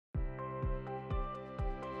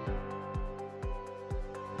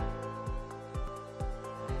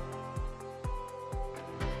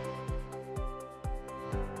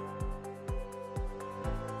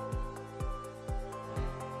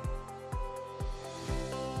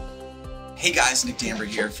Hey guys, Nick Dambrie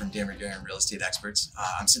here from Dambrie and Real Estate Experts.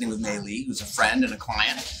 I'm sitting with Maili, who's a friend and a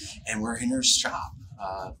client, and we're in her shop,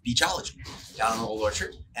 Beachology, down in Old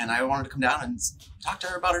Orchard. And I wanted to come down and talk to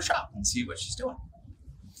her about her shop and see what she's doing.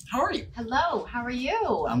 How are you? Hello, how are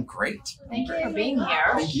you? I'm great. Thank you for being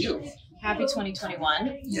here. Thank you. Happy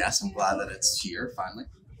 2021. Yes, I'm glad that it's here finally.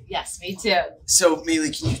 Yes, me too. So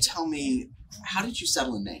Maili, can you tell me, how did you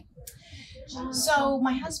settle in Maine? So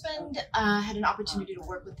my husband had an opportunity to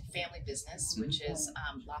work with the family business, which is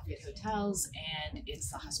Lafayette Hotels, and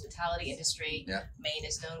it's the hospitality industry. Yeah. Maine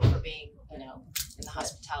is known for being, in the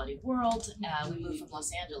hospitality world. We moved from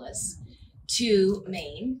Los Angeles to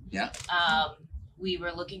Maine. Yeah. We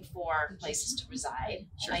were looking for places to reside.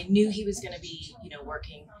 Sure. And I knew he was going to be,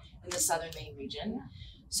 working in the southern Maine region.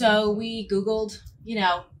 So we Googled,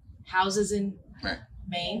 houses in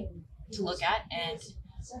Maine to look at, and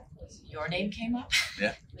your name came up.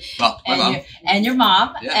 Yeah. Well, my mom. And your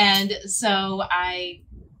mom. Yeah. And so I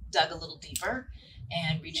dug a little deeper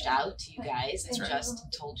and reached out to you guys and just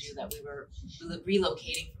told you that we were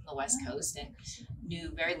relocating from the West Coast and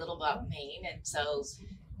knew very little about Maine. And so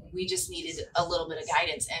we just needed a little bit of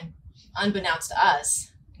guidance. And unbeknownst to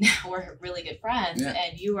us, now we're really good friends. Yeah.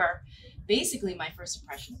 And you are basically my first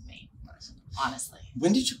impression of Maine, honestly.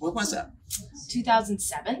 When was that?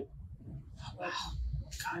 2007. Wow.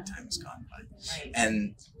 God, time has gone by. Right.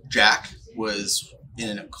 And Jack was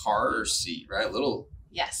in a car seat, right? Little,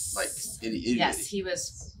 Yes. like, Yes, he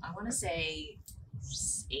was, I want to say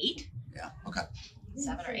 8. Yeah, okay.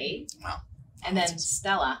 7 or 8. Wow. And then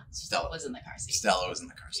Stella Stella was in the car seat. Stella was in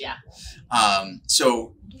the car seat. Yeah.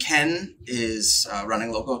 So Ken is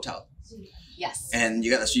running Local Hotel. Yes. And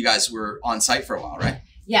you guys were on site for a while, right?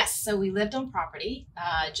 Yes. So we lived on property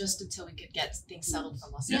just until we could get things settled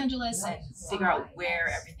from Los Angeles and figure out where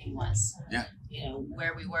everything was. Yeah.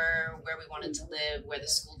 Where we were, where we wanted to live, where the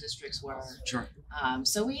school districts were. Sure.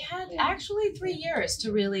 So we had actually 3 years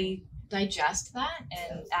to really digest that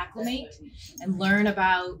and acclimate and learn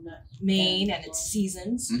about Maine and its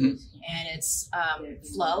seasons and its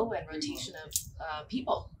flow and rotation of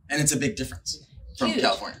people. And it's a big difference from Huge.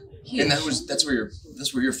 California. Huge. And that's where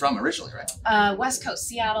you're from originally, right? West Coast,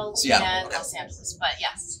 Seattle. And okay. Los Angeles. But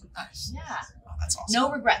yes. Nice. Yeah. Oh, that's awesome.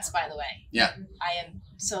 No regrets, by the way. Yeah. I am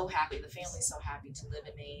so happy. The family's so happy to live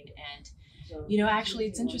in Maine. And, actually,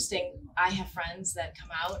 it's interesting. I have friends that come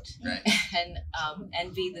out and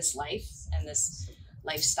envy this life and this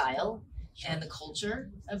lifestyle and the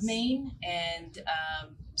culture of Maine. And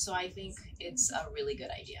so I think it's a really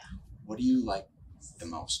good idea. What do you like the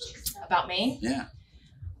most? About Maine? Yeah.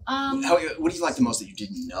 What do you like the most that you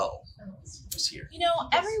didn't know was here?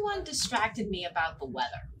 Everyone distracted me about the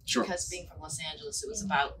weather. Sure. Because being from Los Angeles, it was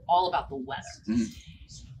all about the weather. Mm-hmm.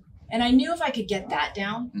 And I knew if I could get that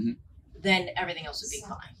down, then everything else would be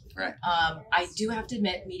fine. Right. I do have to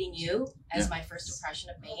admit, meeting you as my first impression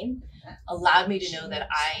of Maine allowed me to know that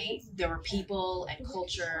there were people and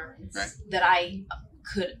culture that I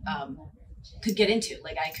could get into.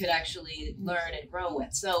 Like I could actually learn and grow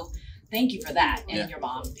with. So thank you for that, and your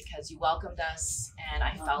mom, because you welcomed us, and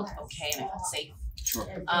I felt okay and I felt safe.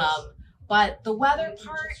 Sure. But the weather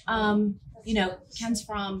part, Ken's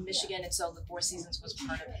from Michigan, and so the Four Seasons was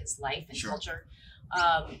part of his life and culture.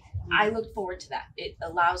 I look forward to that. It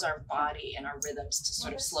allows our body and our rhythms to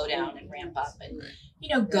sort of slow down and ramp up and,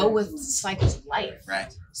 go with cycles of life.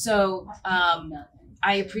 Right. So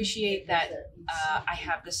I appreciate that I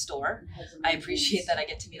have this store. I appreciate that I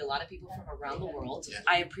get to meet a lot of people from around the world. Yeah.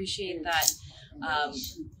 I appreciate that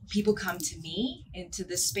people come to me into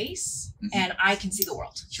this space and I can see the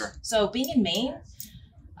world. Sure. So being in Maine,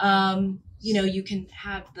 you can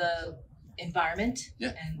have the environment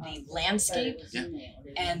and the landscape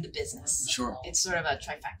and the business. Sure. It's sort of a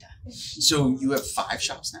trifecta. So you have 5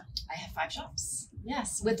 shops now? I have 5 shops.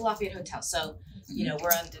 Yes, with Lafayette Hotel. So,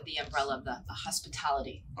 we're under the umbrella of the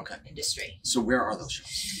hospitality industry. So where are those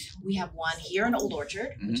shops? We have one here in Old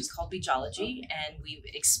Orchard, which is called Beachology, and we've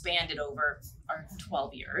expanded over our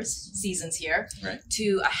 12 seasons here,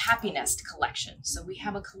 to a Happynest collection. So we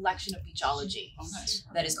have a collection of Beachology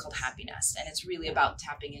that is called Happynest, and it's really about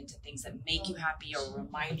tapping into things that make you happy or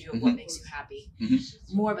remind you of what makes you happy.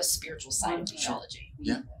 More of a spiritual side of Beachology.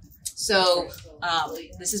 Yeah. So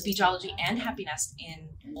this is Beachology and Happynest in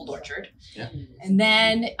Old Orchard. Yeah. And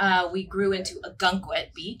then we grew into a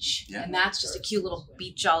Gunkwit Beach. Yeah. And that's just a cute little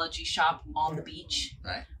Beachology shop on the beach.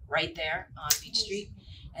 Right there on Beach Street.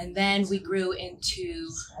 And then we grew into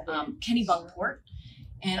Kennebunkport.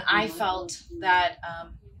 And I felt that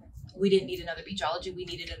we didn't need another Beachology. We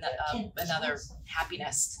needed another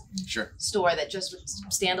Happynest store that just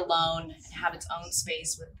would stand alone and have its own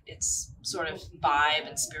space with its sort of vibe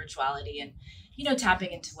and spirituality and, you know,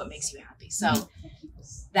 tapping into what makes you happy. So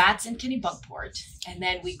that's in Kennebunkport. And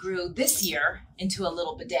then we grew this year into a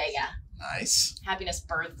little bodega. Nice. Happynest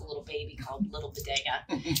birthed a little baby called Little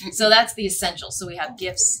Bodega. So that's the essentials. So we have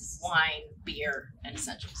gifts, wine, beer, and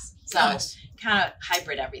essentials. So kind of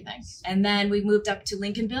hybrid everything. And then we moved up to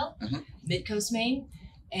Lincolnville, Mid-Coast, Maine.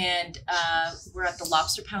 And we're at the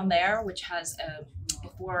Lobster Pound there, which has,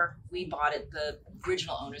 before we bought it, the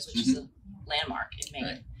original owners, which is a landmark in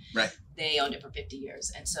Maine. Right. They owned it for 50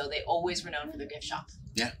 years. And so they always were known for their gift shop.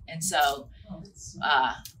 Yeah. And so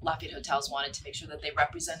Lafayette Hotels wanted to make sure that they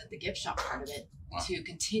represented the gift shop part of it to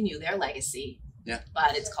continue their legacy. Yeah.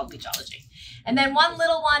 But it's called Beachology. And then one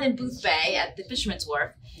little one in Booth Bay at the Fisherman's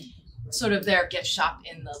Wharf, sort of their gift shop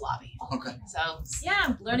in the lobby. Okay. So yeah,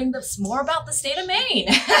 I'm learning more about the state of Maine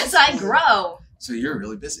as I grow. So you're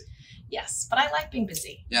really busy. Yes, but I like being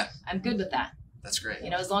busy. Yeah. I'm good with that. That's great. You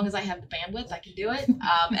know, as long as I have the bandwidth, I can do it.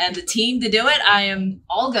 And the team to do it, I am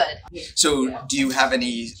all good. So do you have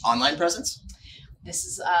any online presence? This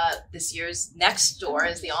is this year's next store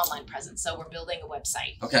is the online presence. So we're building a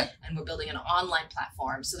website. Okay. And we're building an online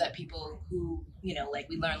platform so that people who, you know, like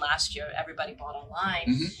we learned last year, everybody bought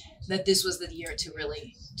online, that this was the year to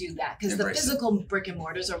really do that. Because the physical brick and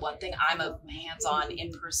mortars are one thing. I'm a hands-on,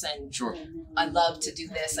 in-person. Sure. I love to do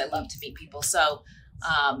this. I love to meet people. So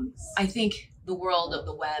I think the world of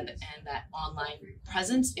the web and that online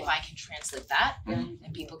presence, if I can translate that and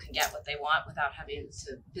people can get what they want without having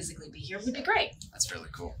to physically be here, would be great. That's really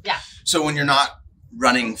cool. Yeah. So when you're not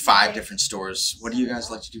running 5 different stores, what do you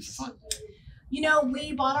guys like to do for fun? You know,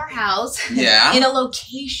 we bought our house in a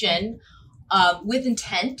location with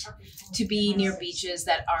intent to be near beaches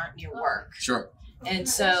that aren't near work. Sure. And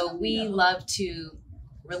so we love to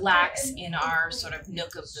relax in our sort of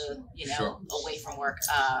nook of the, you know, away from work,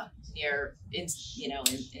 near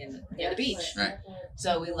the beach. Right.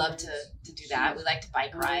 So we love to do that. We like to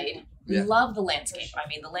bike ride. We love the landscape. I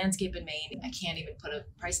mean, the landscape in Maine, I can't even put a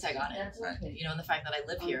price tag on it. Right. You know, and the fact that I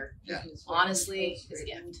live here, honestly, is a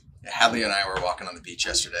gift. Yeah, Hadley and I were walking on the beach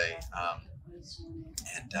yesterday,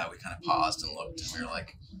 and we kind of paused and looked, and we were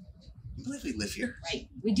like, I believe we live here. Right.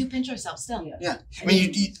 We do pinch ourselves still. Yeah. I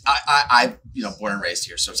mean, I you know, born and raised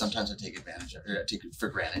here, so sometimes I take advantage of it, take it for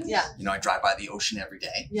granted. Yeah. You know, I drive by the ocean every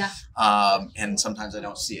day. Yeah. And sometimes I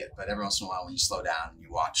don't see it, but every once in a while when you slow down and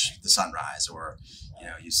you watch the sunrise or, you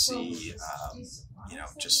know, you see, you know,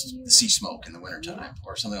 just the sea smoke in the wintertime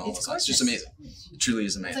or something along those lines. It's just amazing. It truly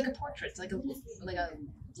is amazing. It's like a portrait. It's like a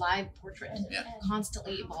live portrait. Yeah.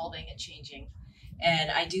 Constantly evolving and changing.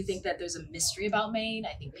 And I do think that there's a mystery about Maine.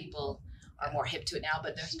 I think people are more hip to it now,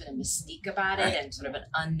 but there's been a mystique about it and sort of an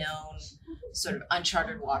unknown, sort of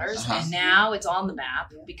uncharted waters. And now it's on the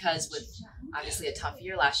map because with obviously a tough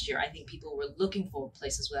year last year, I think people were looking for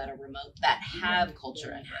places that are remote, that have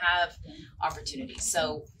culture and have opportunities.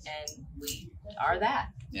 So, and we are that.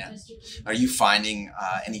 Yeah. Are you finding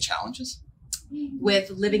any challenges?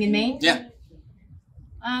 With living in Maine? Yeah.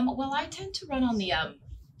 Well, I tend to run on the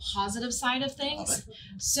positive side of things.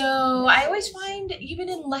 So I always find, even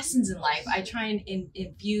in lessons in life, I try and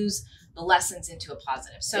infuse the lessons into a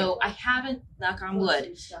positive. So I haven't, knock on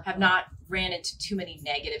wood, have not ran into too many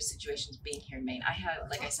negative situations being here in Maine. I have,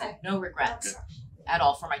 like I said, no regrets at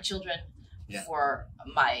all for my children, for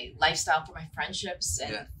my lifestyle, for my friendships,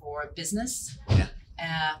 and for business.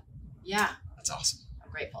 Yeah. That's awesome.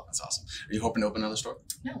 Grateful. That's awesome. Are you hoping to open another store?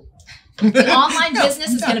 No. The online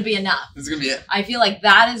business is going to be enough. It's going to be it. I feel like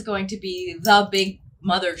that is going to be the big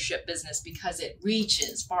mothership business because it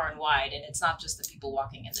reaches far and wide and it's not just the people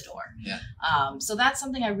walking in the door. Yeah. So that's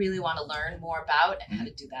something I really want to learn more about and how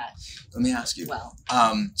to do that. Let me ask you. Well.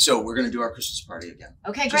 So we're going to do our Christmas party again.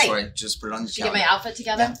 Okay, great. So I just put it on the calendar. Get my outfit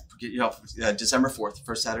together? Yeah. Get your outfit. December 4th,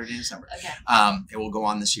 first Saturday in December. Okay. It will go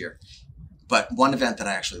on this year. But one event that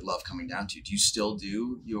I actually love coming down to, do you still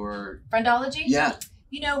do your... Friendology? Yeah.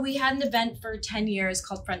 You know, we had an event for 10 years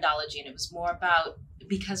called Friendology, and it was more about,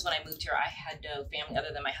 because when I moved here, I had no family other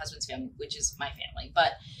than my husband's family, which is my family.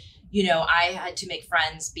 But, you know, I had to make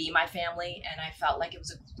friends be my family, and I felt like it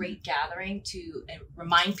was a great gathering to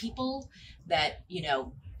remind people that, you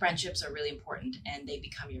know, friendships are really important and they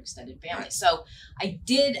become your extended family. Right. So I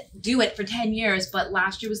did do it for 10 years, but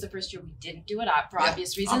last year was the first year we didn't do it for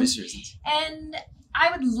obvious reasons. Obvious reasons. And I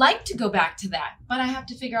would like to go back to that, but I have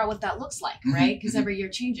to figure out what that looks like, right? Because every year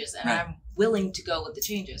changes and I'm willing to go with the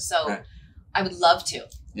changes. So I would love to.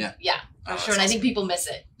 Yeah. Yeah, for sure. And I think people miss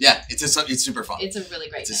it. Yeah, it's super fun. It's a really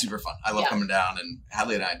great thing. It's super fun. I love coming down, and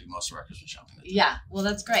Hadley and I do most of our Christmas shopping. Yeah, well,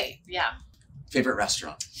 that's great. Yeah. Favorite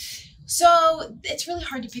restaurant? So it's really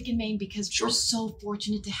hard to pick in Maine because we're so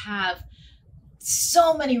fortunate to have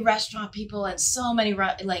so many restaurant people and so many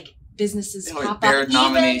like businesses pop Bear up.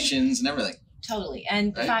 nominations and everything. Totally.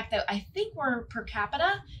 And the fact that I think we're per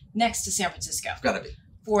capita next to San Francisco. Gotta be.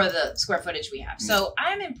 For the square footage we have. So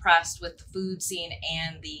I'm impressed with the food scene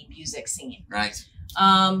and the music scene. Right.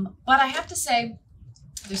 But I have to say,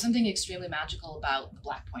 there's something extremely magical about the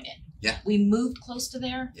Black Point Inn. Yeah. We moved close to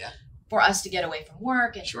there for us to get away from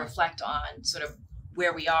work and to reflect on sort of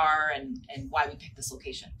where we are and why we picked this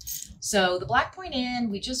location. So the Black Point Inn,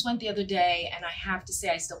 we just went the other day, and I have to say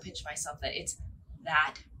I still pinch myself that it's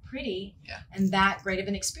that pretty and that great of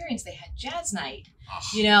an experience. They had jazz night,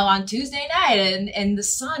 you know, on Tuesday night, and the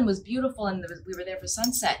sun was beautiful, and we were there for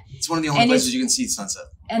sunset. It's one of the only places you can see sunset.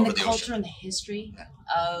 And over the culture and the history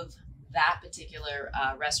of that particular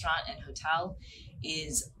restaurant and hotel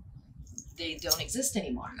they don't exist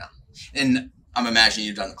anymore. No. And I'm imagining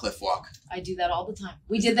you've done the cliff walk. I do that all the time.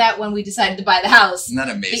 We did that when we decided to buy the house. Isn't that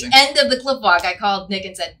amazing? The end of the cliff walk, I called Nick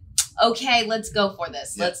and said, okay, let's go for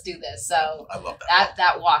this. Let's do this. So I love that.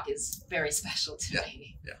 That walk is very special to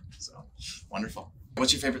me. Yeah. So wonderful.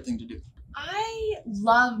 What's your favorite thing to do? I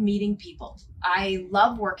love meeting people. I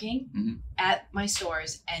love working at my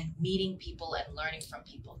stores and meeting people and learning from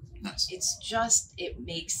people. Nice. It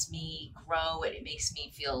makes me grow, and it makes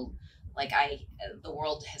me feel like the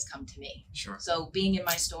world has come to me. Sure. So being in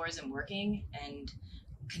my stores and working and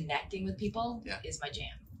connecting with people is my jam.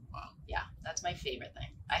 Wow. Yeah, that's my favorite thing.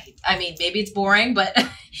 I mean, maybe it's boring, but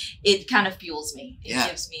it kind of fuels me. It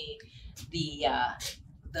gives me the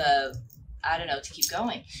I don't know, to keep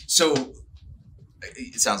going. So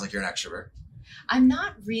it sounds like you're an extrovert. I'm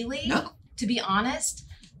not really. No. To be honest.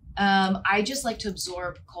 I just like to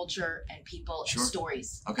absorb culture and people and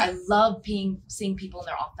stories. Okay. I love seeing people in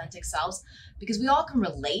their authentic selves because we all can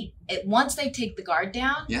relate. Once they take the guard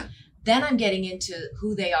down, then I'm getting into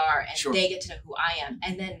who they are, and they get to know who I am.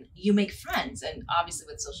 And then you make friends. And obviously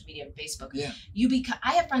with social media and Facebook,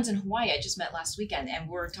 I have friends in Hawaii I just met last weekend, and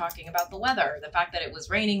we're talking about the weather, the fact that it was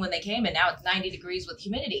raining when they came and now it's 90 degrees with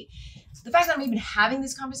humidity. The fact that I'm even having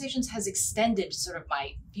these conversations has extended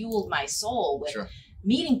fueled my soul with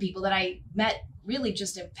meeting people that I met really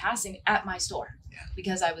just in passing at my store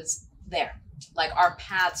because I was there. Like our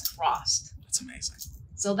paths crossed. That's amazing.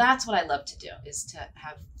 So that's what I love to do, is to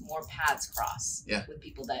have more paths cross with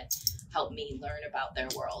people that help me learn about their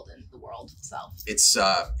world and the world itself. It's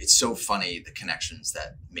so funny, the connections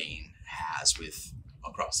that Maine has with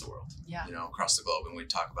across the world, you know, across the globe. And we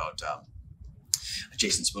talk about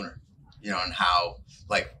Jason Spooner, you know, and how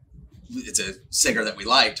like it's a singer that we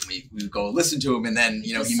liked, and we go listen to him, and then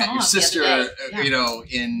you know he met your sister, you know,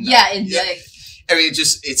 in I mean,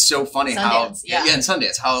 it's so funny Sundance, how in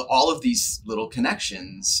Sundance how all of these little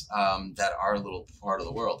connections that our little part of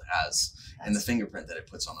the world has, and the fingerprint that it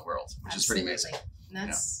puts on the world, which is pretty amazing. And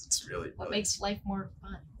that's it's really what makes life more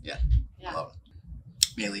fun. Yeah. I love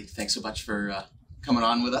it. Maili, thanks so much for coming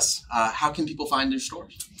on with us. How can people find your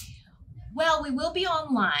stores? Well, we will be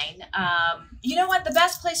online. You know what? The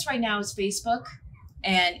best place right now is Facebook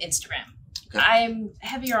and Instagram. Okay. I'm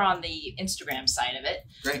heavier on the Instagram side of it.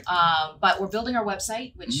 Great. But we're building our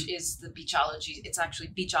website, which is the Beachology. It's actually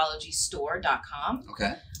beachologystore.com.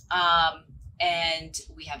 Okay. And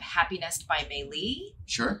we have Happynest by Maili.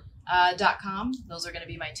 Sure. .com. Those are going to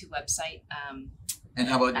be my two website. And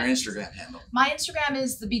how about your Instagram handle? My Instagram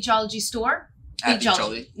is the Beachology Store.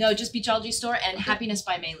 Beachology? No, just Beachology Store and Happynest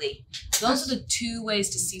by Maili. Those are the two ways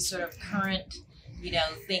to see sort of current, you know,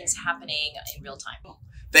 things happening in real time.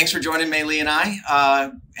 Thanks for joining Maili and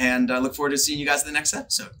I, and I look forward to seeing you guys in the next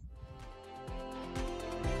episode.